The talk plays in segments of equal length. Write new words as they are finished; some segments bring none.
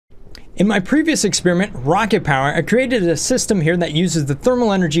In my previous experiment, rocket power, I created a system here that uses the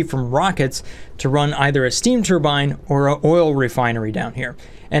thermal energy from rockets to run either a steam turbine or an oil refinery down here.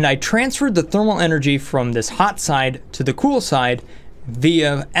 And I transferred the thermal energy from this hot side to the cool side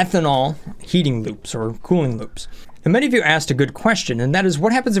via ethanol heating loops or cooling loops. And many of you asked a good question, and that is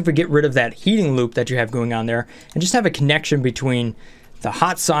what happens if we get rid of that heating loop that you have going on there and just have a connection between the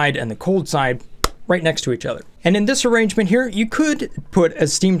hot side and the cold side right next to each other. And in this arrangement here, you could put a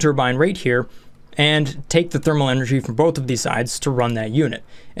steam turbine right here and take the thermal energy from both of these sides to run that unit.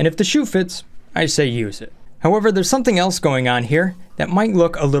 And if the shoe fits, I say use it. However, there's something else going on here that might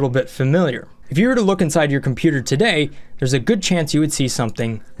look a little bit familiar. If you were to look inside your computer today, there's a good chance you would see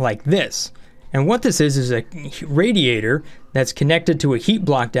something like this. And what this is a radiator that's connected to a heat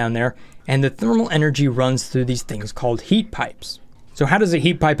block down there, and the thermal energy runs through these things called heat pipes. So how does a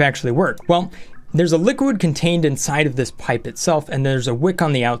heat pipe actually work? Well, there's a liquid contained inside of this pipe itself, and there's a wick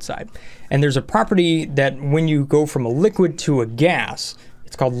on the outside. And there's a property that when you go from a liquid to a gas,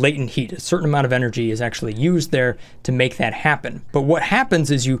 it's called latent heat. A certain amount of energy is actually used there to make that happen. But what happens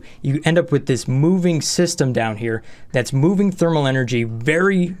is you end up with this moving system down here that's moving thermal energy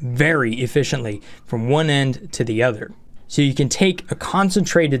very, very efficiently from one end to the other. So you can take a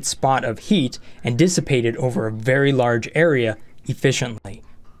concentrated spot of heat and dissipate it over a very large area efficiently.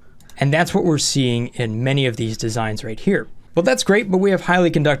 And that's what we're seeing in many of these designs right here. Well, that's great, but we have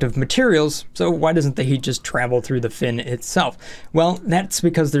highly conductive materials, so why doesn't the heat just travel through the fin itself? Well, that's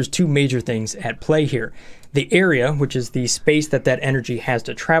because there's two major things at play here. The area, which is the space that energy has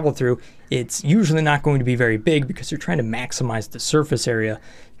to travel through, it's usually not going to be very big because you're trying to maximize the surface area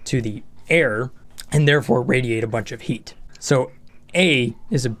to the air and therefore radiate a bunch of heat. So A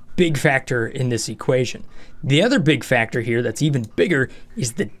is a big factor in this equation. The other big factor here that's even bigger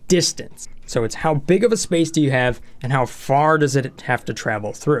is the distance. So it's how big of a space do you have and how far does it have to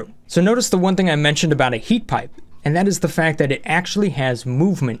travel through. So notice the one thing I mentioned about a heat pipe, and that is the fact that it actually has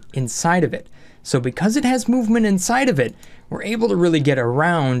movement inside of it. So because it has movement inside of it, we're able to really get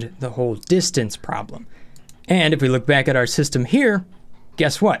around the whole distance problem. And if we look back at our system here,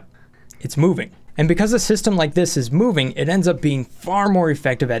 guess what? It's moving. And because a system like this is moving, it ends up being far more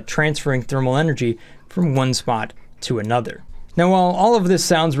effective at transferring thermal energy from one spot to another. Now, while all of this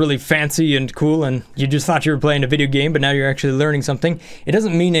sounds really fancy and cool and you just thought you were playing a video game, but now you're actually learning something, it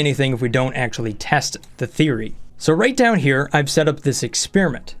doesn't mean anything if we don't actually test the theory. So right down here, I've set up this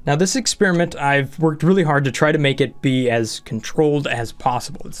experiment. Now this experiment, I've worked really hard to try to make it be as controlled as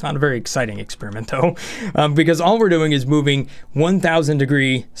possible. It's not a very exciting experiment though, because all we're doing is moving 1,000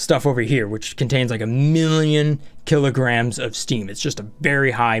 degree stuff over here, which contains like 1,000,000 kilograms of steam. It's just a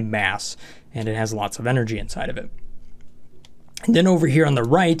very high mass and it has lots of energy inside of it. And then over here on the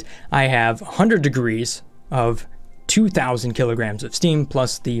right, I have 100 degrees of 2,000 kilograms of steam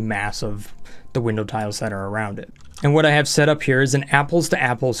plus the mass of the window tiles that are around it. And what I have set up here is an apples to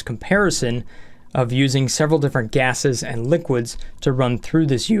apples comparison of using several different gases and liquids to run through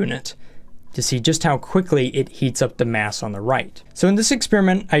this unit to see just how quickly it heats up the mass on the right. So in this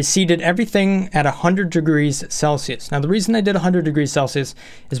experiment, I seated everything at 100 degrees Celsius. Now the reason I did 100 degrees Celsius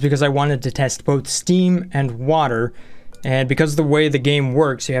is because I wanted to test both steam and water. And because of the way the game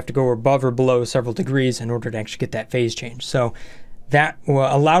works, you have to go above or below several degrees in order to actually get that phase change. So that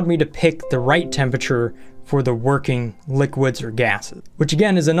allowed me to pick the right temperature for the working liquids or gases, which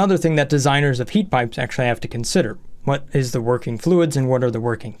again is another thing that designers of heat pipes actually have to consider. What is the working fluids and what are the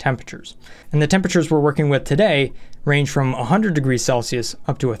working temperatures? And the temperatures we're working with today range from 100 degrees Celsius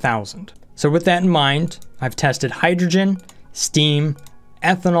up to 1,000. So with that in mind, I've tested hydrogen, steam,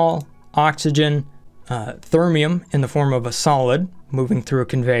 ethanol, oxygen, thermium in the form of a solid moving through a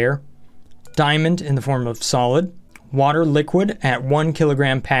conveyor, diamond in the form of solid, water liquid at 1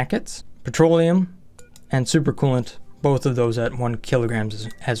 kilogram packets, petroleum, and supercoolant, both of those at 1 kilogram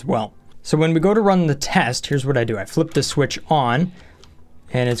as well. So when we go to run the test, here's what I do. I flip the switch on,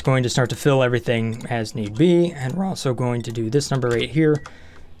 and it's going to start to fill everything as need be, and we're also going to do this number right here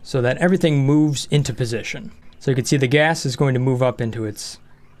so that everything moves into position. So you can see the gas is going to move up into its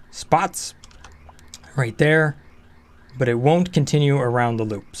spots right there, but it won't continue around the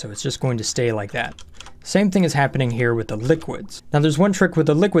loop, so it's just going to stay like that. Same thing is happening here with the liquids. Now there's one trick with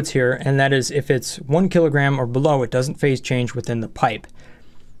the liquids here, and that is if it's 1 kilogram or below, it doesn't phase change within the pipe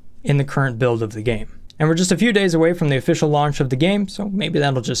in the current build of the game. And we're just a few days away from the official launch of the game, so maybe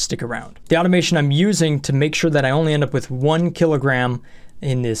that'll just stick around. The automation I'm using to make sure that I only end up with 1 kilogram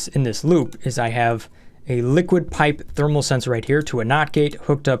in this loop is I have a liquid pipe thermal sensor right here to a NOT gate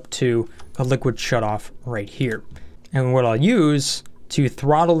hooked up to a liquid shutoff right here. And what I'll use to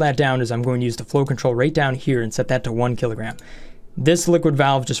throttle that down is I'm going to use the flow control right down here and set that to 1 kilogram. This liquid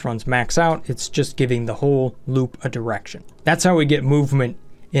valve just runs max out. It's just giving the whole loop a direction. That's how we get movement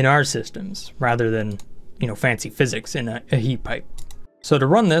in our systems rather than, fancy physics in a heat pipe. So to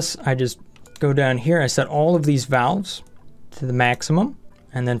run this, I just go down here. I set all of these valves to the maximum.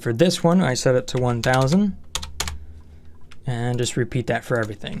 And then for this one, I set it to 1000 and just repeat that for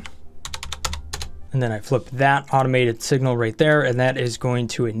everything. And then I flip that automated signal right there, and that is going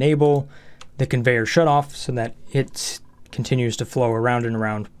to enable the conveyor shutoff so that it continues to flow around and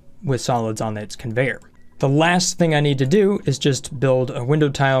around with solids on its conveyor. The last thing I need to do is just build a window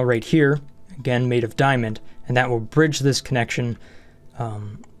tile right here, again made of diamond, and that will bridge this connection,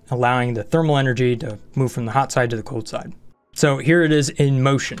 allowing the thermal energy to move from the hot side to the cold side. So here it is in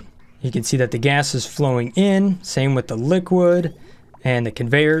motion. You can see that the gas is flowing in, same with the liquid and the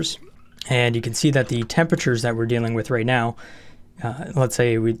conveyors. And you can see that the temperatures that we're dealing with right now, let's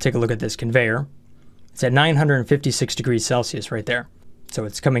say we take a look at this conveyor, it's at 956 degrees Celsius right there. So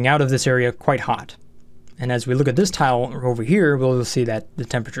it's coming out of this area quite hot. And as we look at this tile over here, we'll see that the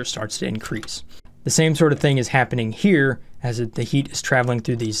temperature starts to increase. The same sort of thing is happening here as the heat is traveling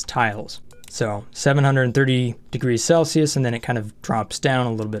through these tiles. So 730 degrees Celsius, and then it kind of drops down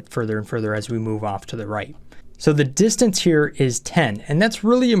a little bit further and further as we move off to the right. So the distance here is 10, and that's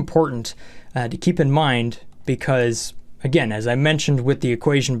really important to keep in mind because, again, as I mentioned with the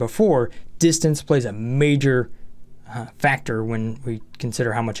equation before, distance plays a major factor when we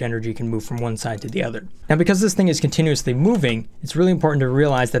consider how much energy can move from one side to the other. Now, because this thing is continuously moving, it's really important to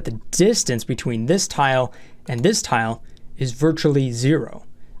realize that the distance between this tile and this tile is virtually zero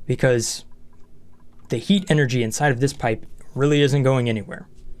because the heat energy inside of this pipe really isn't going anywhere.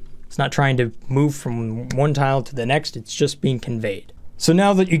 It's not trying to move from one tile to the next, it's just being conveyed. So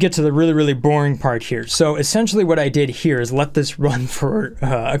now that you get to the really, really boring part here. So essentially what I did here is let this run for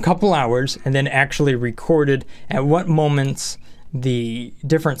a couple hours and then actually recorded at what moments the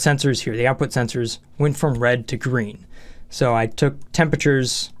different sensors here, the output sensors, went from red to green. So I took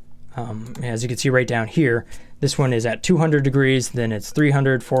temperatures, as you can see right down here. This one is at 200 degrees, then it's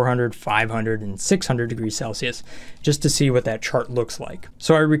 300, 400, 500, and 600 degrees Celsius, just to see what that chart looks like.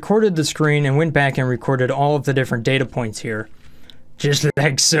 So I recorded the screen and went back and recorded all of the different data points here, just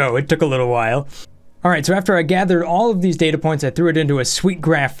like so. It took a little while. All right, so after I gathered all of these data points, I threw it into a sweet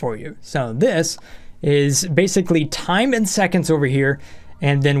graph for you. So this is basically time in seconds over here,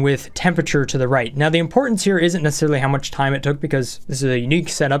 and then with temperature to the right. Now the importance here isn't necessarily how much time it took because this is a unique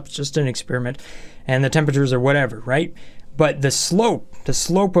setup, it's just an experiment, and the temperatures are whatever, right? But the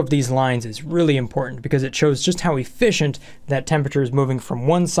slope of these lines is really important because it shows just how efficient that temperature is moving from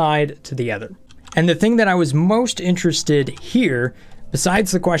one side to the other. And the thing that I was most interested here,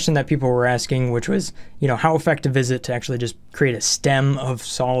 besides the question that people were asking, which was, how effective is it to actually just create a stem of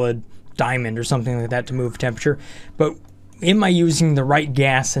solid diamond or something like that to move temperature, but am I using the right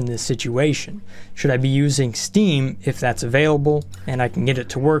gas in this situation? Should I be using steam if that's available and I can get it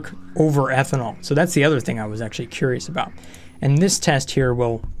to work over ethanol? So that's the other thing I was actually curious about. And this test here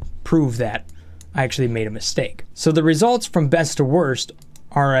will prove that I actually made a mistake. So the results from best to worst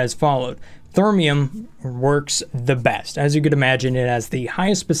are as followed. Thermium works the best. As you could imagine, it has the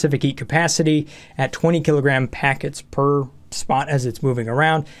highest specific heat capacity at 20 kilogram packets per spot as it's moving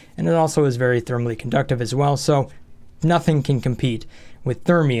around, and it also is very thermally conductive as well. So nothing can compete with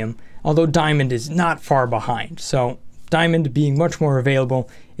thermium, although diamond is not far behind. So diamond being much more available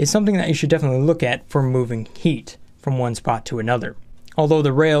is something that you should definitely look at for moving heat from one spot to another, although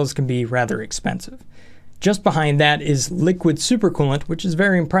the rails can be rather expensive. Just behind that is liquid supercoolant, which is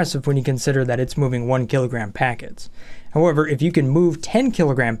very impressive when you consider that it's moving 1 kilogram packets. However, if you can move 10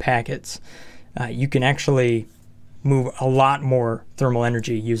 kilogram packets, you can actually move a lot more thermal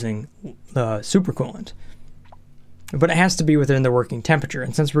energy using the supercoolant. But it has to be within the working temperature.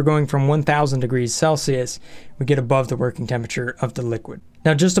 And since we're going from 1000 degrees Celsius, we get above the working temperature of the liquid.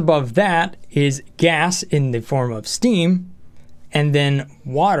 Now, just above that is gas in the form of steam, and then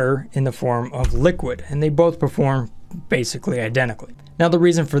water in the form of liquid. And they both perform basically identically. Now, the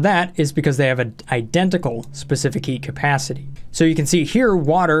reason for that is because they have an identical specific heat capacity. So you can see here,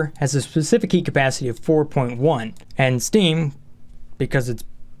 water has a specific heat capacity of 4.1, and steam, because it's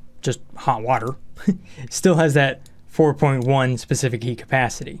just hot water, still has that 4.1 specific heat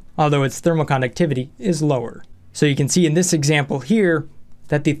capacity, although its thermal conductivity is lower. So you can see in this example here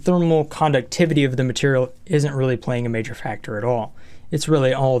that the thermal conductivity of the material isn't really playing a major factor at all. It's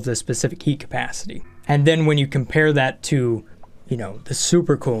really all of the specific heat capacity. And then when you compare that to, the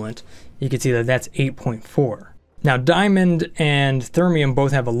supercoolant, you can see that that's 8.4. Now, diamond and thermium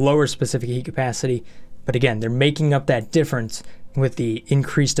both have a lower specific heat capacity, but again, they're making up that difference with the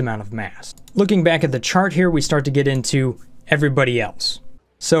increased amount of mass. Looking back at the chart here, we start to get into everybody else.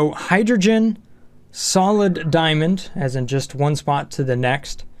 So hydrogen, solid diamond, as in just one spot to the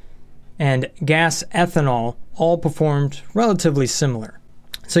next, and gas ethanol all performed relatively similar.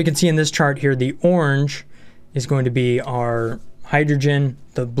 So you can see in this chart here, the orange is going to be our hydrogen,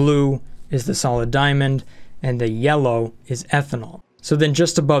 the blue is the solid diamond, and the yellow is ethanol. So then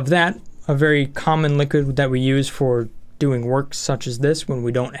just above that, a very common liquid that we use for doing work such as this when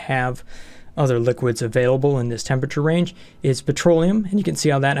we don't have other liquids available in this temperature range is petroleum, and you can see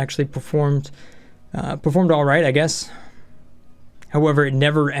how that actually performed all right, I guess. However, it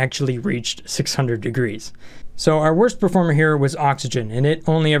never actually reached 600 degrees. So our worst performer here was oxygen, and it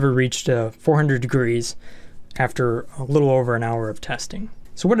only ever reached 400 degrees after a little over an hour of testing.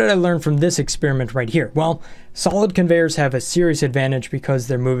 So what did I learn from this experiment right here? Well, solid conveyors have a serious advantage because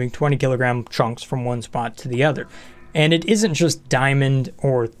they're moving 20 kilogram chunks from one spot to the other. And it isn't just diamond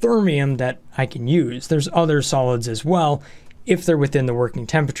or thermium that I can use. There's other solids as well, if they're within the working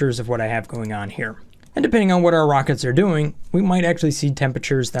temperatures of what I have going on here. And depending on what our rockets are doing, we might actually see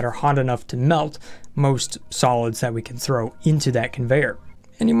temperatures that are hot enough to melt most solids that we can throw into that conveyor.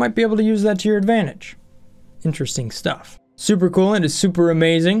 And you might be able to use that to your advantage. Interesting stuff. Super cool, and it's super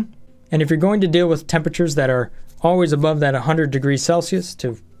amazing. And if you're going to deal with temperatures that are always above that 100 degrees Celsius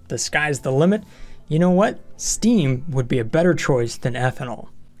to the sky's the limit, you know what? Steam would be a better choice than ethanol,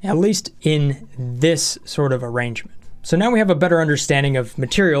 at least in this sort of arrangement. So now we have a better understanding of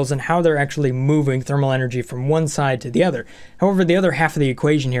materials and how they're actually moving thermal energy from one side to the other. However, the other half of the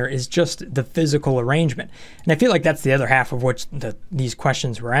equation here is just the physical arrangement. And I feel like that's the other half of what these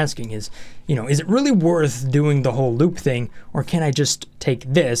questions we're asking is, is it really worth doing the whole loop thing, or can I just take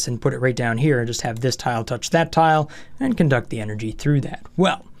this and put it right down here and just have this tile touch that tile and conduct the energy through that?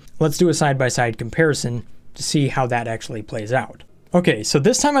 Well, let's do a side-by-side comparison to see how that actually plays out. Okay, so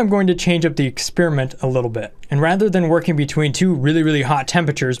this time I'm going to change up the experiment a little bit. And rather than working between two really, really hot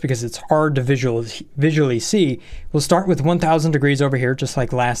temperatures because it's hard to visually see, we'll start with 1000 degrees over here, just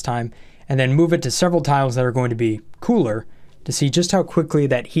like last time, and then move it to several tiles that are going to be cooler to see just how quickly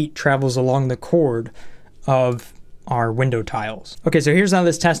that heat travels along the cord of our window tiles. Okay, so here's how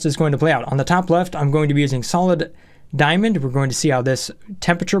this test is going to play out. On the top left, I'm going to be using solid diamond. We're going to see how this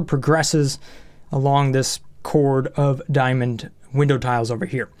temperature progresses along this cord of diamond window tiles over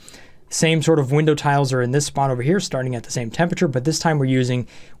here. Same sort of window tiles are in this spot over here, starting at the same temperature, but this time we're using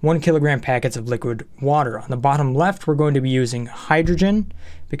 1 kilogram packets of liquid water. On the bottom left, we're going to be using hydrogen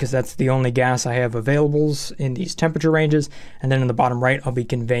because that's the only gas I have available in these temperature ranges. And then in the bottom right, I'll be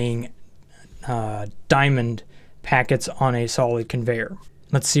conveying diamond packets on a solid conveyor.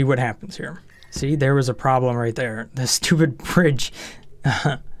 Let's see what happens here. See, there was a problem right there. The stupid bridge.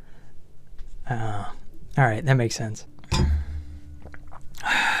 All right, that makes sense.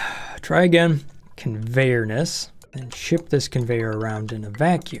 Try again. Conveyorness. And ship this conveyor around in a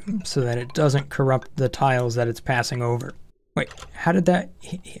vacuum so that it doesn't corrupt the tiles that it's passing over. Wait, how did that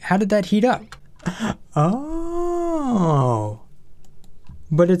heat up? Oh.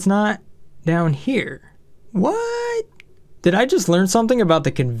 But it's not down here. What? Did I just learn something about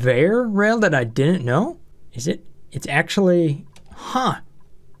the conveyor rail that I didn't know? It's actually,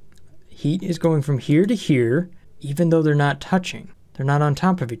 heat is going from here to here, even though they're not touching. They're not on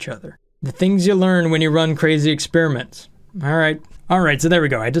top of each other. The things you learn when you run crazy experiments. All right, so there we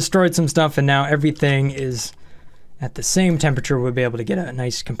go. I destroyed some stuff and now everything is at the same temperature. We'll be able to get a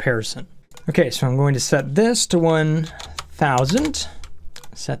nice comparison. Okay, so I'm going to set this to 1000,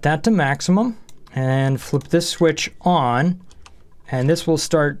 set that to maximum, and flip this switch on, and this will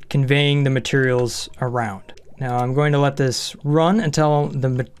start conveying the materials around. Now I'm going to let this run until the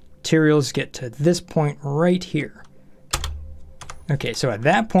materials get to this point right here. Okay, so at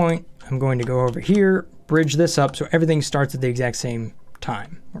that point, I'm going to go over here, bridge this up so everything starts at the exact same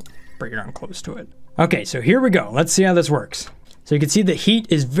time. Or bring it on close to it. Okay, so here we go. Let's see how this works. So you can see the heat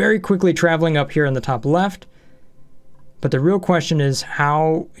is very quickly traveling up here on the top left. But the real question is,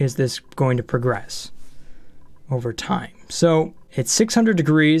 how is this going to progress over time? So it's 600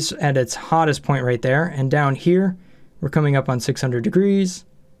 degrees at its hottest point right there. And down here, we're coming up on 600 degrees.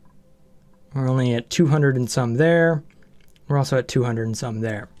 We're only at 200 and some there. We're also at 200 and some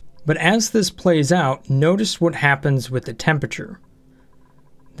there. But as this plays out, notice what happens with the temperature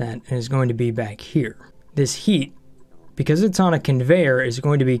that is going to be back here. This heat, because it's on a conveyor, is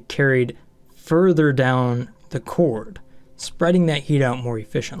going to be carried further down the cord, spreading that heat out more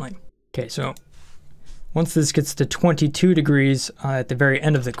efficiently. Okay, so once this gets to 22 degrees at the very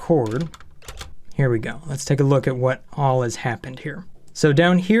end of the cord, here we go. Let's take a look at what all has happened here. So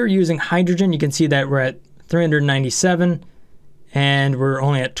down here using hydrogen, you can see that we're at 397. and we're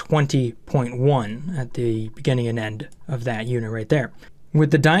only at 20.1 at the beginning and end of that unit right there.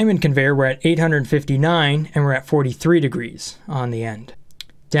 With the diamond conveyor, we're at 859 and we're at 43 degrees on the end.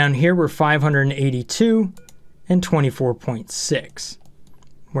 Down here, we're 582 and 24.6.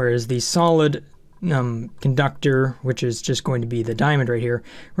 Whereas the solid conductor, which is just going to be the diamond right here,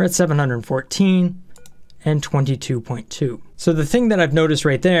 we're at 714 and 22.2. So the thing that I've noticed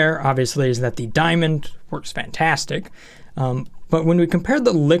right there, obviously, is that the diamond works fantastic. But when we compare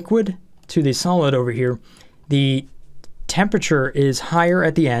the liquid to the solid over here, the temperature is higher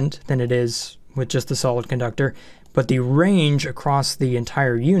at the end than it is with just the solid conductor, but the range across the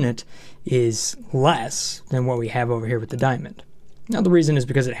entire unit is less than what we have over here with the diamond. Now the reason is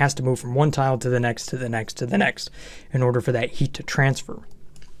because it has to move from one tile to the next, to the next, to the next, in order for that heat to transfer.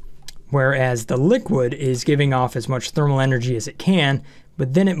 Whereas the liquid is giving off as much thermal energy as it can,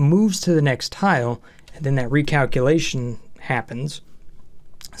 but then it moves to the next tile, and then that recalculation happens.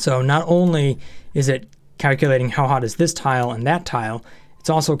 So not only is it calculating how hot is this tile and that tile, it's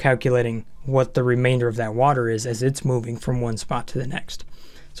also calculating what the remainder of that water is as it's moving from one spot to the next.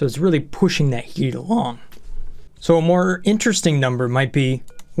 So it's really pushing that heat along. So a more interesting number might be,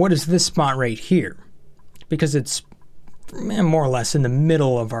 what is this spot right here? Because it's more or less in the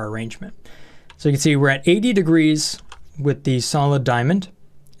middle of our arrangement. So you can see we're at 80 degrees with the solid diamond.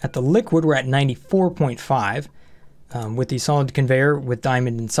 At the liquid, we're at 94.5. With the solid conveyor with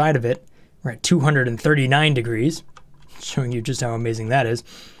diamond inside of it, we're at 239 degrees, showing you just how amazing that is.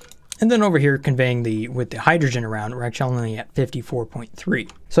 And then over here, conveying with the hydrogen around, we're actually only at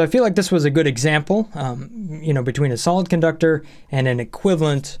 54.3. So I feel like this was a good example, between a solid conductor and an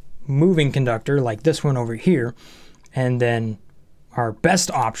equivalent moving conductor like this one over here. And then our best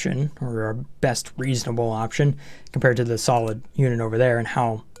option, or our best reasonable option, compared to the solid unit over there, and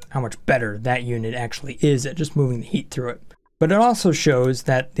how much better that unit actually is at just moving the heat through it. But it also shows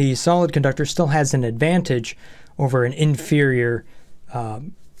that the solid conductor still has an advantage over an inferior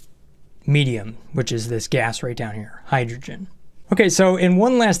medium, which is this gas right down here, hydrogen. Okay, so in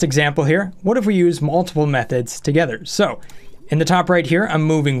one last example here, what if we use multiple methods together? So in the top right here, I'm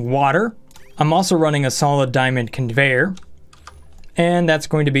moving water. I'm also running a solid diamond conveyor, and that's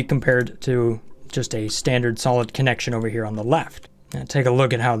going to be compared to just a standard solid connection over here on the left. Now take a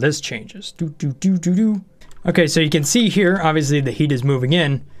look at how this changes. Okay, so you can see here, obviously the heat is moving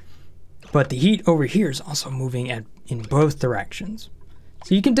in, but the heat over here is also moving in both directions.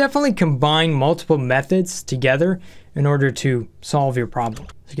 So you can definitely combine multiple methods together in order to solve your problem.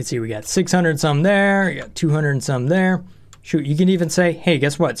 As you can see, we got 600 some there, you got 200 and some there. Shoot, you can even say, hey,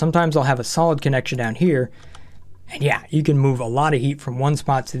 guess what? Sometimes I'll have a solid connection down here. And yeah, you can move a lot of heat from one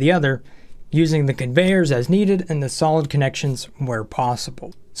spot to the other using the conveyors as needed and the solid connections where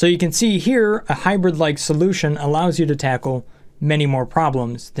possible. So you can see here, a hybrid-like solution allows you to tackle many more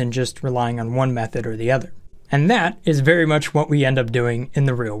problems than just relying on one method or the other. And that is very much what we end up doing in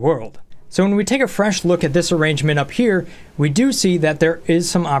the real world. So when we take a fresh look at this arrangement up here, we do see that there is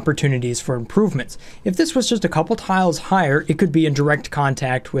some opportunities for improvements. If this was just a couple tiles higher, it could be in direct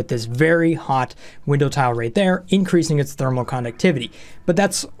contact with this very hot window tile right there, increasing its thermal conductivity. But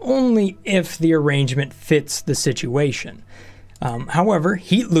that's only if the arrangement fits the situation. However,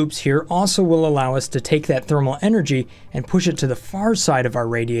 heat loops here also will allow us to take that thermal energy and push it to the far side of our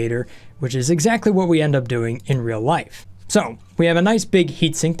radiator, which is exactly what we end up doing in real life. So we have a nice big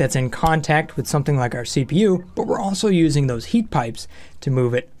heatsink that's in contact with something like our CPU, but we're also using those heat pipes to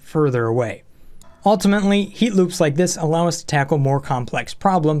move it further away. Ultimately, heat loops like this allow us to tackle more complex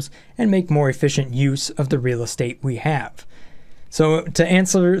problems and make more efficient use of the real estate we have. So to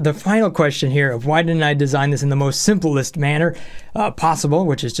answer the final question here of why didn't I design this in the most simplest manner possible,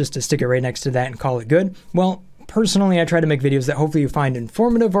 which is just to stick it right next to that and call it good, well, personally I try to make videos that hopefully you find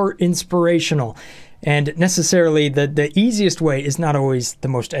informative or inspirational. And necessarily the easiest way is not always the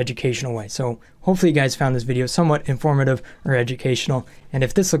most educational way. So hopefully you guys found this video somewhat informative or educational. And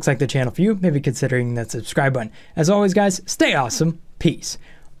if this looks like the channel for you, maybe considering that subscribe button. As always guys, stay awesome. Peace.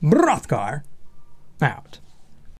 Brothgar out.